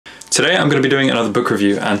Today I'm going to be doing another book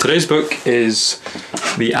review, and today's book is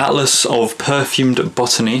The Atlas of Perfumed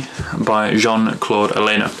Botany by Jean-Claude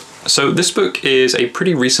Ellena'S. So this book is a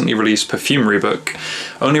pretty recently released Perfumery book,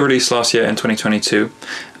 only released last year in 2022,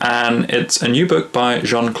 and it's a new book by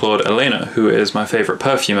Jean-Claude Ellena'S, who is my favourite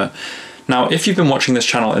perfumer. Now, if you've been watching this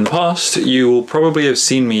channel in the past, you will probably have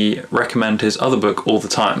seen me recommend his other book all the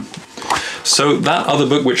time. So that other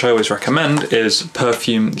book which I always recommend is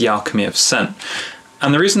Perfume: The Alchemy of Scent.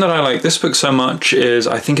 And the reason that I like this book so much is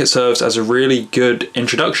I think it serves as a really good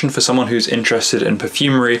introduction for someone who's interested in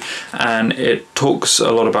perfumery, and it talks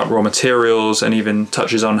a lot about raw materials and even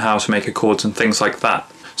touches on how to make accords and things like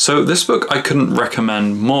that. So this book I couldn't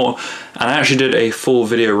recommend more, and I actually did a full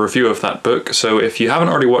video review of that book, so if you haven't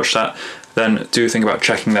already watched that, then do think about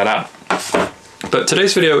checking that out. But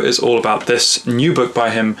today's video is all about this new book by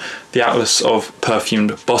him, The Atlas of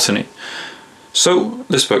Perfumed Botany. So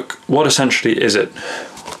this book, what essentially is it?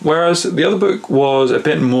 Whereas the other book was a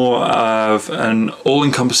bit more of an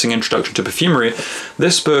all-encompassing introduction to perfumery,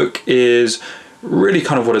 this book is really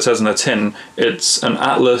kind of what it says in the tin. It's an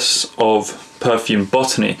atlas of perfume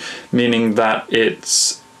botany, meaning that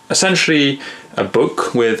it's essentially a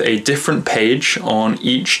book with a different page on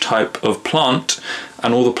each type of plant,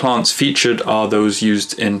 and all the plants featured are those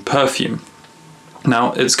used in perfume.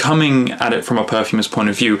 Now, it's coming at it from a perfumer's point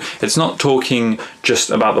of view. It's not talking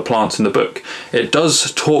just about the plants in the book. It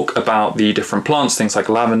does talk about the different plants, things like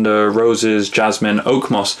lavender, roses, jasmine,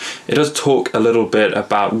 oak moss. It does talk a little bit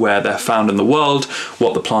about where they're found in the world,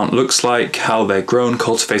 what the plant looks like, how they're grown,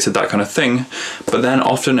 cultivated, that kind of thing. But then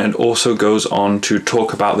often it also goes on to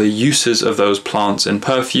talk about the uses of those plants in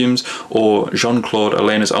perfumes, or Jean-Claude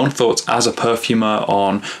Ellena'S' own thoughts as a perfumer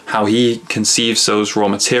on how he conceives those raw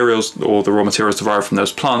materials, or the raw materials derived from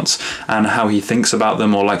those plants, and how he thinks about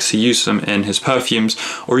them or likes to use them in his perfumes,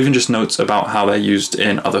 or even just notes about how they're used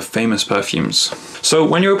in other famous perfumes. So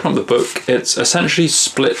when you open up the book, it's essentially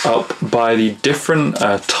split up by the different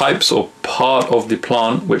types or part of the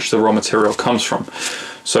plant which the raw material comes from.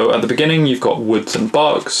 So at the beginning you've got woods and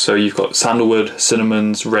barks, so you've got sandalwood,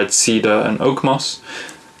 cinnamons, red cedar and oak moss.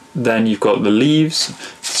 Then you've got the leaves,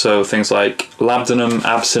 so things like labdanum,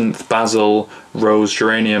 absinthe, basil, rose,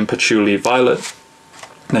 geranium, patchouli, violet.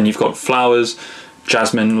 Then you've got flowers,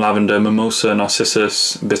 jasmine, lavender, mimosa,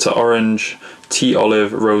 narcissus, bitter orange, tea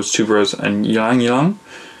olive, rose, tuberose, and ylang ylang.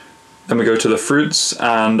 Then we go to the fruits,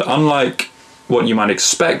 and unlike what you might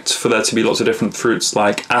expect for there to be lots of different fruits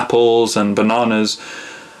like apples and bananas,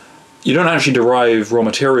 you don't actually derive raw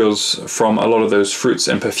materials from a lot of those fruits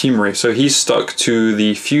in perfumery. So he's stuck to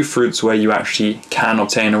the few fruits where you actually can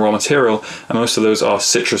obtain a raw material, and most of those are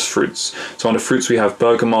citrus fruits. So under fruits we have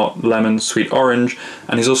bergamot, lemon, sweet orange,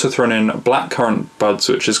 and he's also thrown in blackcurrant buds,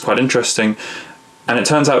 which is quite interesting. And it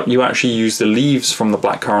turns out you actually use the leaves from the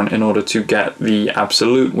blackcurrant in order to get the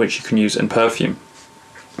absolute, which you can use in perfume.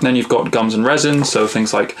 Then you've got gums and resins, so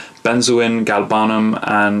things like benzoin, galbanum,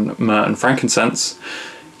 and myrrh and frankincense.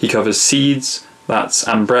 He covers seeds, that's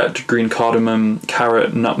ambrette, green cardamom,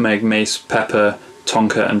 carrot, nutmeg, mace, pepper,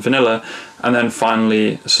 tonka and vanilla, and then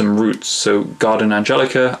finally some roots, so garden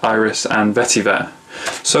angelica, iris and vetiver.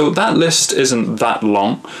 So that list isn't that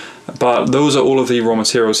long, but those are all of the raw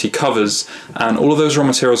materials he covers, and all of those raw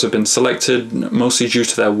materials have been selected mostly due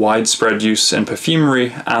to their widespread use in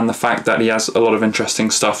perfumery and the fact that he has a lot of interesting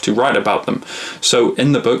stuff to write about them. So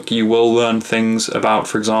in the book you will learn things about,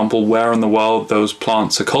 for example, where in the world those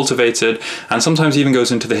plants are cultivated, and sometimes even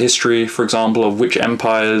goes into the history, for example, of which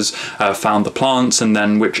empires found the plants, and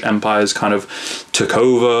then which empires kind of took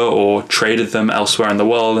over or traded them elsewhere in the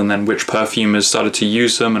world, and then which perfumers started to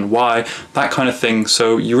use them and why, that kind of thing.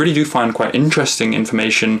 So you really do find quite interesting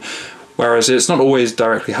information, whereas it's not always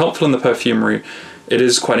directly helpful in the perfumery. It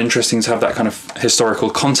is quite interesting to have that kind of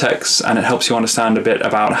historical context, and it helps you understand a bit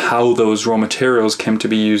about how those raw materials came to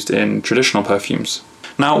be used in traditional perfumes.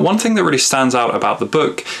 Now, one thing that really stands out about the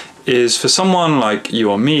book is for someone like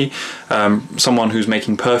you or me, someone who's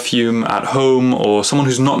making perfume at home, or someone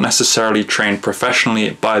who's not necessarily trained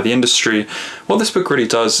professionally by the industry, what this book really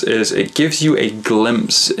does is it gives you a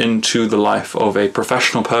glimpse into the life of a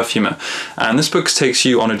professional perfumer. And this book takes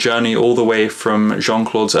you on a journey all the way from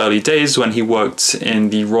Jean-Claude's early days when he worked in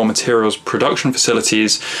the raw materials production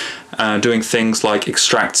facilities, doing things like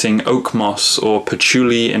extracting oak moss or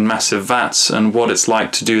patchouli in massive vats and what it's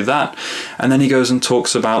like to do that. And then he goes and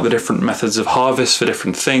talks about the different methods of harvest for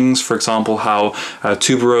different things. For example, how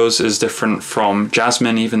tuberose is different from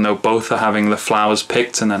jasmine, even though both are having the flowers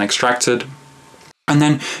picked and then extracted. And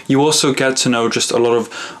then you also get to know just a lot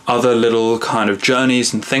of other little kind of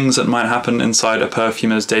journeys and things that might happen inside a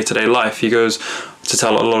perfumer's day-to-day life. He goes to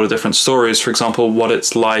tell a lot of different stories. For example, what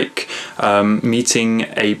it's like meeting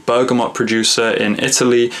a bergamot producer in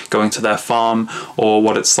Italy, going to their farm, or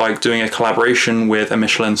what it's like doing a collaboration with a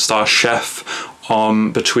Michelin star chef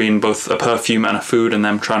between both a perfume and a food, and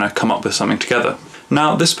them trying to come up with something together.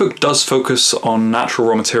 Now, this book does focus on natural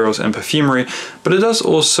raw materials in perfumery, but it does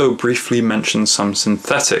also briefly mention some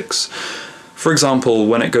synthetics. For example,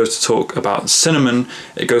 when it goes to talk about cinnamon,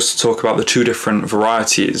 it goes to talk about the two different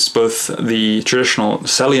varieties, both the traditional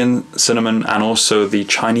Ceylon cinnamon and also the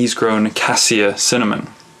Chinese-grown cassia cinnamon.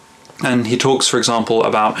 And he talks, for example,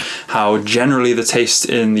 about how generally the taste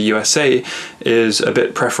in the USA is a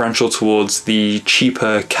bit preferential towards the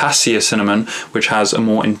cheaper cassia cinnamon, which has a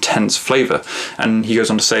more intense flavor. And he goes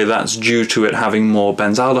on to say that's due to it having more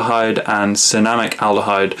benzaldehyde and cinnamic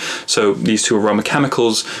aldehyde, so these two aroma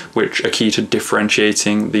chemicals which are key to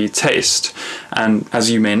differentiating the taste. And as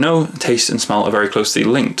you may know, taste and smell are very closely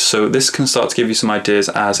linked, so this can start to give you some ideas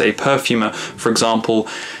as a perfumer. For example,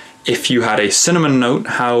 if you had a cinnamon note,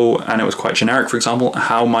 and it was quite generic, for example,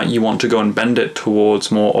 how might you want to go and bend it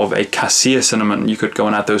towards more of a cassia cinnamon? You could go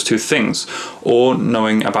and add those two things. Or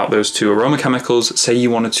knowing about those two aroma chemicals, say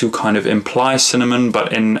you wanted to kind of imply cinnamon,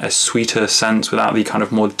 but in a sweeter sense, without the kind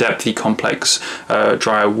of more depthy, complex,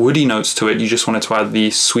 drier, woody notes to it, you just wanted to add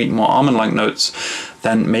the sweet, more almond-like notes,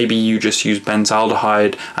 then maybe you just use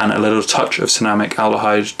benzaldehyde and a little touch of cinnamic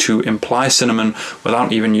aldehyde to imply cinnamon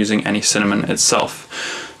without even using any cinnamon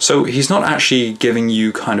itself. So he's not actually giving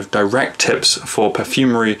you kind of direct tips for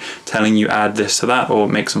perfumery, telling you add this to that or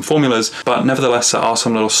make some formulas, but nevertheless there are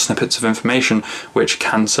some little snippets of information which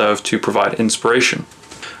can serve to provide inspiration.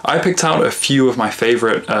 I picked out a few of my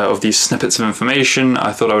favorite of these snippets of information.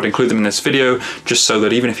 I thought I would include them in this video just so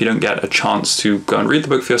that even if you don't get a chance to go and read the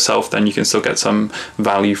book for yourself, then you can still get some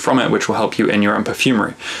value from it, which will help you in your own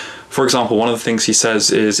perfumery. For example, one of the things he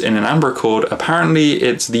says is in an amber accord, apparently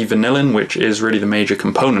it's the vanillin which is really the major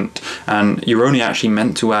component, and you're only actually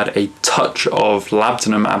meant to add a touch of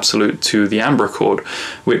labdanum absolute to the amber accord,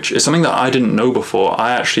 which is something that I didn't know before.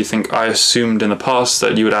 I assumed in the past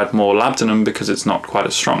that you would add more labdanum because it's not quite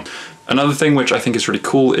as strong. Another thing which I think is really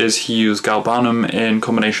cool is he used galbanum in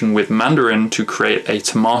combination with mandarin to create a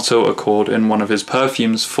tomato accord in one of his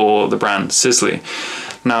perfumes for the brand Sisley.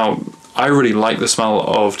 Now, I really like the smell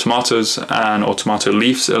of tomatoes, or tomato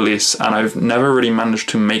leaves at least, and I've never really managed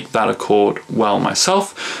to make that accord well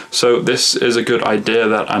myself, so this is a good idea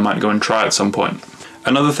that I might go and try at some point.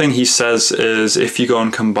 Another thing he says is if you go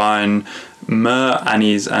and combine myrrh,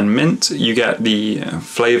 anise and mint, you get the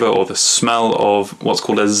flavor or the smell of what's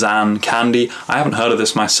called a zan candy. I haven't heard of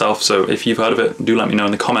this myself, so if you've heard of it, do let me know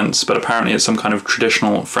in the comments, but apparently it's some kind of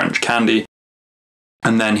traditional French candy.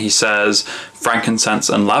 And then he says frankincense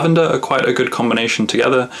and lavender are quite a good combination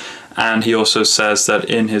together. And he also says that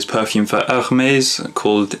in his perfume for Hermès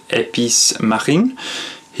called Épices Marines,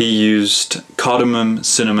 he used cardamom,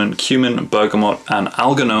 cinnamon, cumin, bergamot, and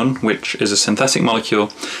alganone, which is a synthetic molecule,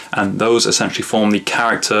 and those essentially form the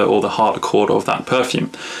character or the heart accord of that perfume.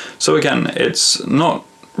 So again, it's not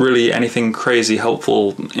really anything crazy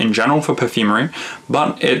helpful in general for perfumery,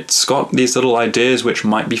 but it's got these little ideas which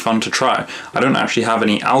might be fun to try. I don't actually have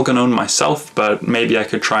any alganone myself, but maybe I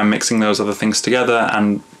could try mixing those other things together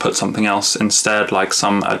and put something else instead, like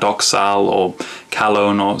some adoxal or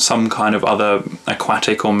calone or some kind of other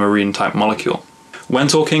aquatic or marine type molecule. When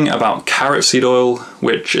talking about carrot seed oil,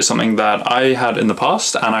 which is something that I had in the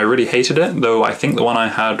past and I really hated it, though I think the one I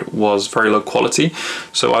had was very low quality,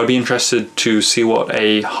 so I'd be interested to see what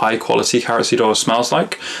a high quality carrot seed oil smells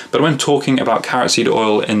like. But when talking about carrot seed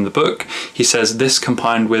oil in the book, he says this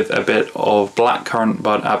combined with a bit of blackcurrant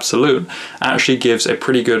bud absolute actually gives a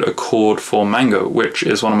pretty good accord for mango, which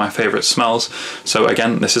is one of my favorite smells. So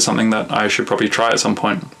again, this is something that I should probably try at some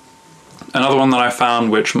point. Another one that I found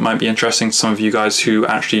which might be interesting to some of you guys who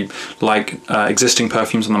actually like existing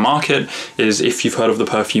perfumes on the market is if you've heard of the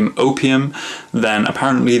perfume Opium, then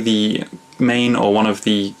apparently the main or one of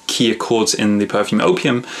the key accords in the perfume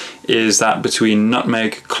Opium is that between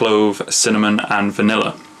nutmeg, clove, cinnamon and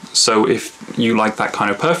vanilla. So if you like that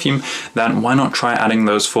kind of perfume, then why not try adding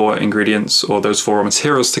those 4 ingredients or those 4 raw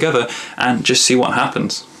materials together and just see what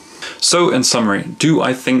happens. So in summary, do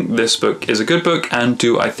I think this book is a good book, and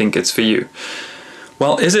do I think it's for you?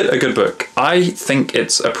 Well, is it a good book? I think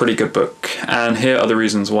it's a pretty good book, and here are the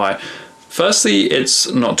reasons why. Firstly,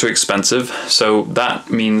 it's not too expensive, so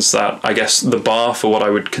that means that I guess the bar for what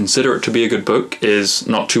I would consider it to be a good book is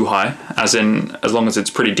not too high, as long as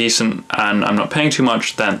it's pretty decent and I'm not paying too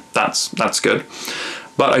much, then that's good.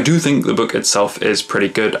 But I do think the book itself is pretty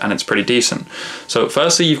good and it's pretty decent. So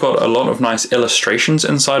firstly, you've got a lot of nice illustrations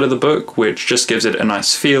inside of the book, which just gives it a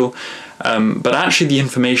nice feel. But actually the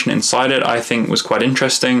information inside it I think was quite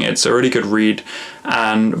interesting. It's a really good read,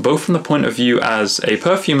 and both from the point of view as a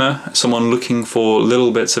perfumer, someone looking for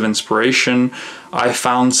little bits of inspiration, I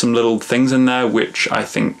found some little things in there which I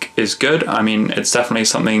think is good. I mean, it's definitely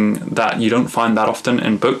something that you don't find that often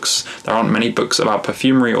in books. There aren't many books about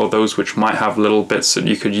perfumery, or those which might have little bits that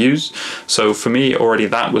you could use. So for me, already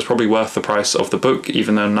that was probably worth the price of the book,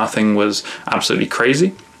 even though nothing was absolutely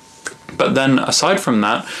crazy. But then aside from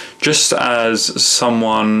that, just as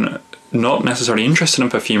someone not necessarily interested in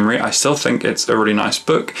perfumery, I still think it's a really nice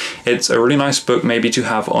book. It's a really nice book maybe to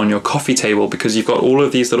have on your coffee table, because you've got all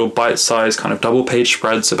of these little bite-sized kind of double-page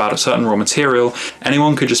spreads about a certain raw material.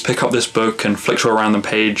 Anyone could just pick up this book and flick through around the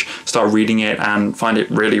page, start reading it, and find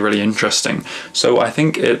it really, really interesting. So I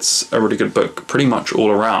think it's a really good book pretty much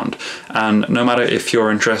all around. And no matter if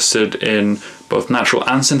you're interested in both natural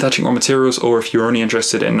and synthetic raw materials, or if you're only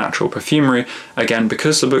interested in natural perfumery, again,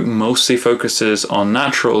 because the book mostly focuses on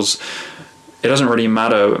naturals, it doesn't really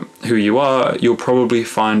matter who you are, you'll probably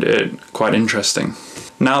find it quite interesting.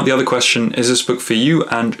 Now, the other question, is this book for you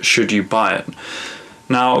and should you buy it?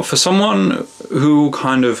 Now, for someone who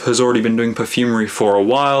kind of has already been doing perfumery for a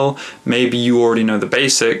while, maybe you already know the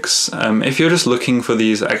basics. If you're just looking for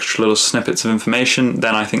these extra little snippets of information,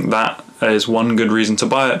 then I think that is one good reason to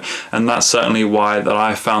buy it, and that's certainly why that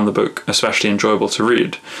I found the book especially enjoyable to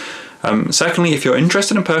read. Secondly, if you're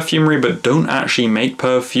interested in perfumery but don't actually make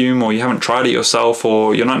perfume, or you haven't tried it yourself,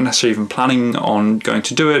 or you're not necessarily even planning on going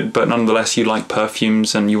to do it, but nonetheless you like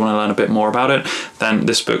perfumes and you want to learn a bit more about it, then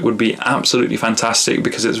this book would be absolutely fantastic,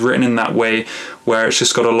 because it's written in that way where it's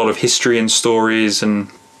just got a lot of history and stories and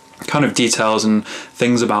kind of details and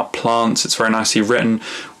things about plants. It's very nicely written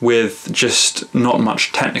with just not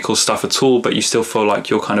much technical stuff at all, but you still feel like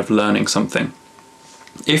you're kind of learning something.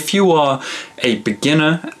 If you are a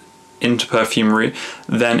beginner into perfumery,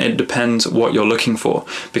 then it depends what you're looking for.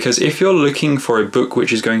 Because if you're looking for a book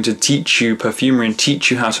which is going to teach you perfumery and teach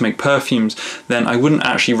you how to make perfumes, then I wouldn't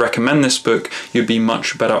actually recommend this book. You'd be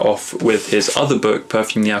much better off with his other book,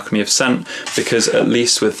 Perfume: The Alchemy of Scent, because at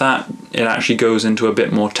least with that, it actually goes into a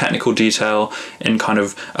bit more technical detail in kind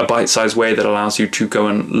of a bite-sized way that allows you to go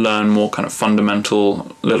and learn more kind of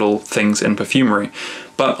fundamental little things in perfumery.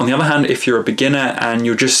 But on the other hand, if you're a beginner and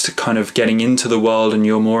you're just kind of getting into the world and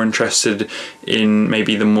you're more interested in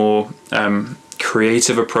maybe the more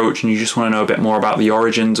creative approach, and you just want to know a bit more about the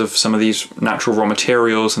origins of some of these natural raw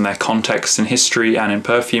materials and their context in history and in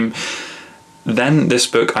perfume, then this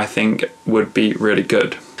book I think would be really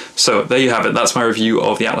good. So there you have it, that's my review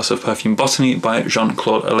of the Atlas of Perfume Botany by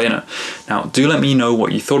Jean-Claude Elena. Now do let me know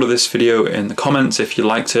what you thought of this video in the comments, if you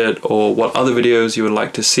liked it, or what other videos you would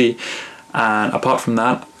like to see. And apart from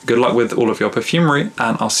that, good luck with all of your perfumery,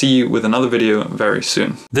 and I'll see you with another video very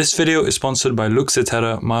soon. This video is sponsored by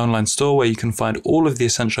Luxeterra, my online store where you can find all of the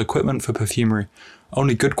essential equipment for perfumery.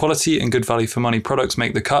 Only good quality and good value for money products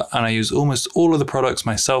make the cut, and I use almost all of the products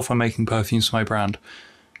myself when making perfumes for my brand.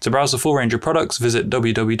 To browse the full range of products, visit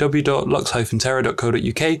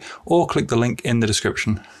www.lux-terra.co.uk or click the link in the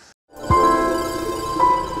description.